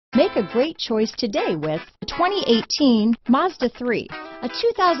Make a great choice today with the 2018 Mazda 3. A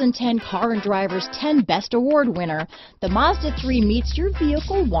 2010 Car and Driver's 10 Best Award winner, the Mazda 3 meets your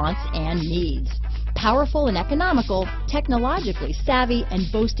vehicle wants and needs. Powerful and economical, technologically savvy,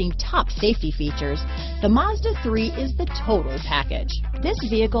 and boasting top safety features, the Mazda 3 is the total package. This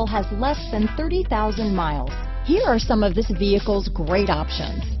vehicle has less than 30,000 miles. Here are some of this vehicle's great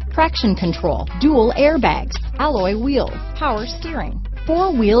options: traction control, dual airbags, alloy wheels, power steering,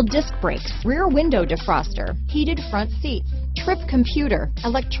 four-wheel disc brakes, rear window defroster, heated front seats, trip computer,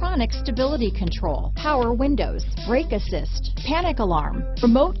 electronic stability control, power windows, brake assist, panic alarm,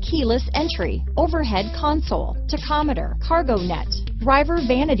 remote keyless entry, overhead console, tachometer, cargo net, driver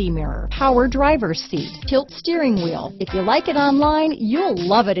vanity mirror, power driver's seat, tilt steering wheel. If you like it online, you'll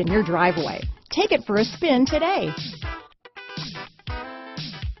love it in your driveway. Take it for a spin today.